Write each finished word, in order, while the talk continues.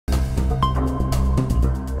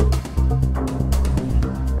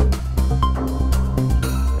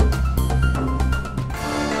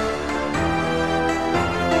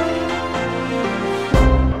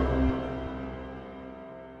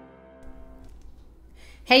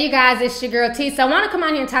Hey you guys, it's your girl T. So I want to come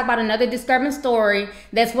on here and talk about another disturbing story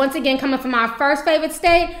that's once again coming from our first favorite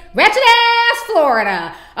state, Ratchet ass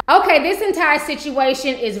Florida. Okay, this entire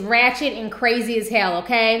situation is ratchet and crazy as hell,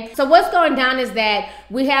 okay? So what's going down is that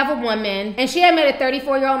we have a woman and she had met a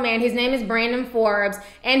 34-year-old man. His name is Brandon Forbes,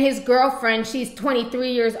 and his girlfriend, she's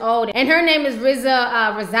 23 years old, and her name is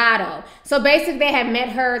Rosado. So basically they had met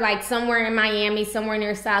her like somewhere in Miami, somewhere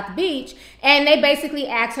near South Beach, and they basically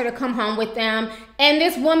asked her to come home with them. And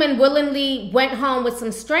this woman willingly went home with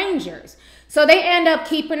some strangers. So they end up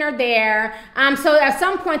keeping her there. So at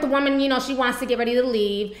some point, the woman, she wants to get ready to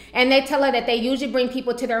leave. And they tell her that they usually bring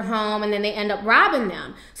people to their home and then they end up robbing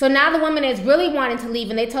them. So now the woman is really wanting to leave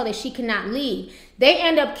and they tell her she cannot leave. They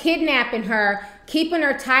end up kidnapping her, keeping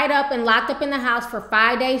her tied up and locked up in the house for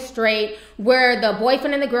 5 days straight, where the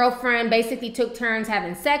boyfriend and the girlfriend basically took turns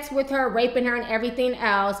having sex with her, raping her and everything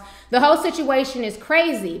else. The whole situation is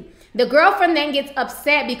crazy. The girlfriend then gets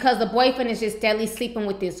upset because the boyfriend is just deadly sleeping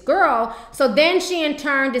with this girl. So then she in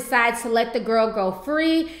turn decides to let the girl go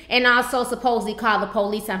free and also supposedly call the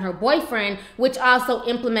police on her boyfriend, which also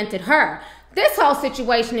implemented her. This whole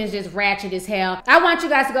situation is just ratchet as hell. I want you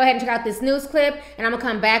guys to go ahead and check out this news clip, and I'm gonna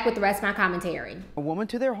come back with the rest of my commentary. A woman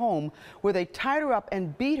to their home where they tied her up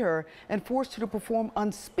and beat her and forced her to perform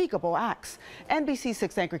unspeakable acts.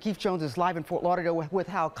 NBC6 anchor Keith Jones is live in Fort Lauderdale with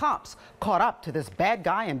how cops caught up to this bad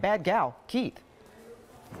guy and bad gal. Keith.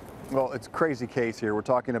 Well, it's a crazy case here. We're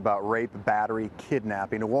talking about rape, battery,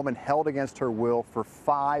 kidnapping. A woman held against her will for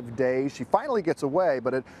 5 days. She finally gets away,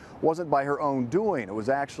 but it wasn't by her own doing. It was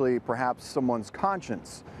actually perhaps someone's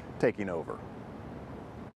conscience taking over.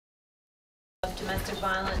 Of domestic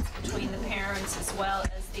violence between the parents, as well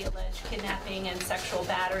as the alleged kidnapping and sexual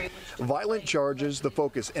battery. Violent charges, the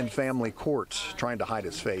focus in family court. Trying to hide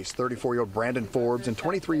his face, 34-year-old Brandon Forbes and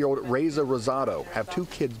 23-year-old Ratchet Rosado have 2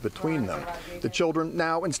 kids between them. The children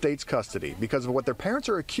now in state's custody because of what their parents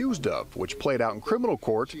are accused of, which played out in criminal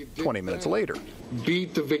court 20 minutes later.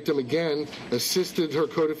 Beat the victim again, assisted her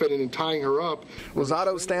co-defendant in tying her up.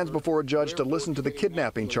 Rosado stands before a judge to listen to the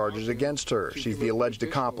kidnapping charges against her. She's the alleged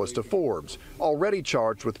accomplice to Forbes, already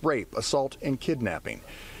charged with rape, assault, and kidnapping.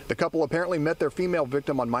 The couple apparently met their female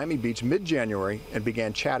victim on Miami Beach mid-January and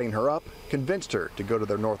began chatting her up, convinced her to go to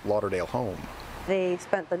their North Lauderdale home. They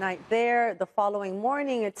spent the night there. The following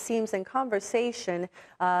morning, it seems in conversation,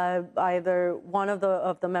 either one of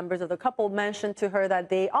the members of the couple mentioned to her that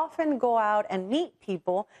they often go out and meet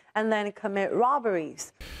people and then commit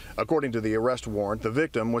robberies. According to the arrest warrant, the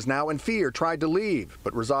victim was now in fear, tried to leave,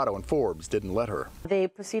 but Rosado and Forbes didn't let her. They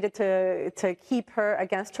proceeded to keep her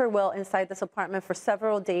against her will inside this apartment for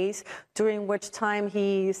several days, during which time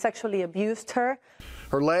he sexually abused her.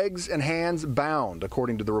 Her legs and hands bound,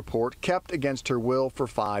 according to the report, kept against her will for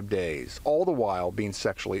 5 days, all the while being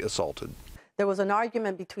sexually assaulted. There was an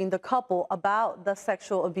argument between the couple about the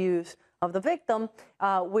sexual abuse of the victim,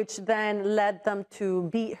 which then led them to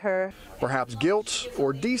beat her. Perhaps guilt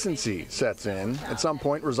or decency sets in. At some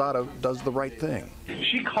point, Rosado does the right thing.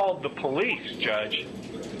 She called the police, Judge,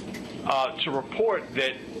 to report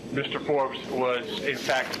that Mr. Forbes was, in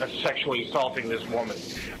fact, sexually assaulting this woman.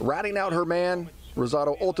 Ratting out her man,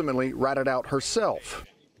 Rosado ultimately ratted out herself.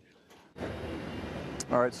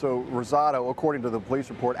 All right, so Rosado, according to the police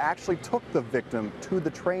report, actually took the victim to the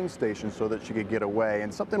train station so that she could get away.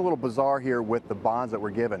 And something a little bizarre here with the bonds that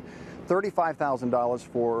were given. $35,000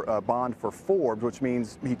 for a bond for Forbes, which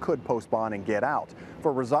means he could post bond and get out.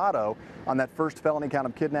 For Rosado, on that first felony count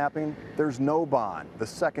of kidnapping, there's no bond. The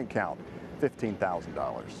second count,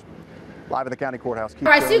 $15,000. Live at the county courthouse. All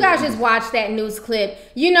right, so you guys just watched that news clip.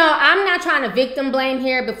 I'm not trying to victim blame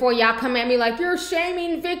here before y'all come at me like you're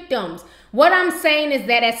shaming victims. What I'm saying is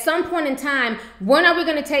that at some point in time, when are we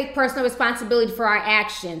going to take personal responsibility for our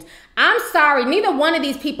actions? I'm sorry, neither one of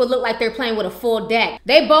these people look like they're playing with a full deck.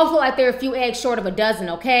 They both look like they're a few eggs short of a dozen,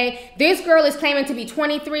 okay? This girl is claiming to be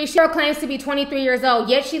 23. She claims to be 23 years old,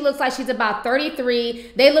 yet she looks like she's about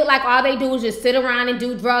 33. They look like all they do is just sit around and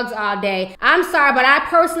do drugs all day. I'm sorry, but I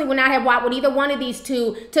personally would not have walked with either one of these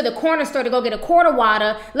two to the corner store to go get a quart of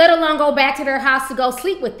water, let alone go back to their house to go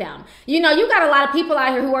sleep with them. You got a lot of people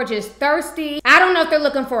out here who are just thirsty. I don't know if they're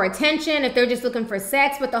looking for attention, if they're just looking for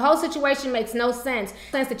sex, but the whole situation makes no sense.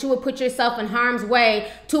 That you would put yourself in harm's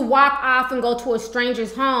way to walk off and go to a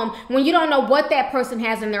stranger's home when you don't know what that person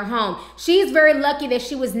has in their home. She's very lucky that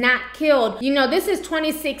she was not killed. This is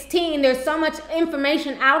 2016. There's so much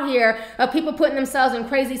information out here of people putting themselves in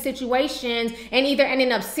crazy situations and either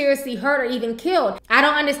ending up seriously hurt or even killed. I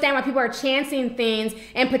don't understand why people are chancing things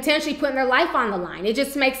and potentially putting their life on the line. It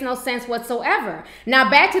just makes no sense whatsoever. Now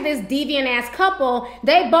back to this deviant deviant ass couple,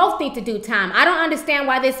 they both need to do time. I don't understand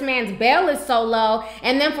why this man's bail is so low,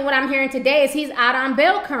 and then from what I'm hearing today is he's out on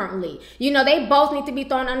bail currently. You know, they both need to be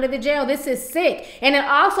thrown under the jail. This is sick. And it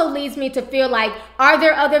also leads me to feel like, are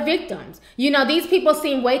there other victims? You know, these people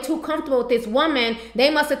seem way too comfortable with this woman. They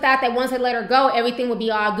must have thought that once they let her go, everything would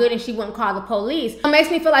be all good and she wouldn't call the police. It makes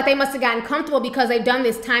me feel like they must have gotten comfortable because they've done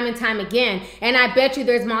this time and time again. And I bet you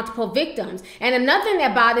there's multiple victims. And another thing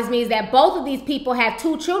that bothers me is that both of these people have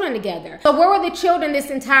 2 children together. So where were the children this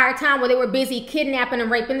entire time where they were busy kidnapping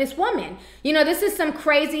and raping this woman? You know, this is some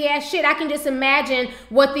crazy ass shit. I can just imagine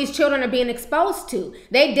what these children are being exposed to.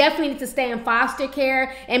 They definitely need to stay in foster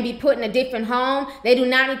care and be put in a different home. They do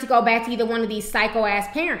not need to go back to either one of these psycho ass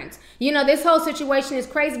parents. You know, this whole situation is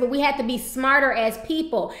crazy, but we have to be smarter as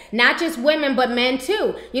people, not just women, but men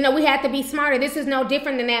too. You know, we have to be smarter. This is no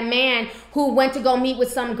different than that man who went to go meet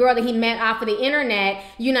with some girl that he met off of the internet.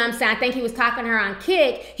 You know what I'm saying? I think he was talking to her on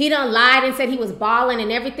Kick. He done lied and said he was balling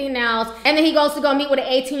and everything else. And then he goes to go meet with an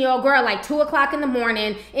 18-year-old girl like 2 o'clock in the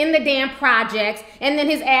morning in the damn projects. And then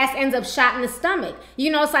his ass ends up shot in the stomach.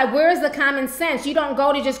 You know, it's like, where is the common sense? You don't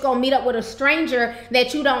go to just go meet up with a stranger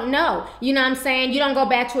that you don't know. You know what I'm saying? You don't go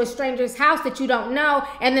back to a stranger's house that you don't know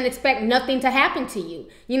and then expect nothing to happen to you.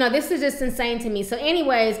 You know, this is just insane to me. So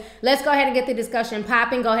anyways, let's go ahead and get the discussion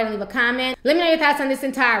popping. Go ahead and leave a comment. Let me know your thoughts on this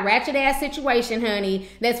entire ratchet ass situation, honey.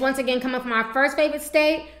 That's once again coming from our first favorite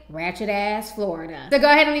state, ratchet ass Florida. So go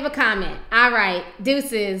ahead and leave a comment. All right,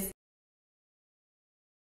 deuces.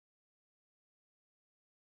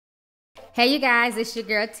 Hey you guys, it's your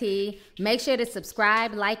girl T. Make sure to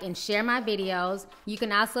subscribe, like, and share my videos. You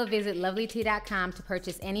can also visit lovelyt.com to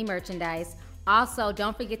purchase any merchandise. Also,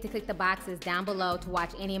 don't forget to click the boxes down below to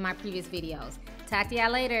watch any of my previous videos. Talk to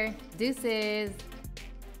y'all later. Deuces.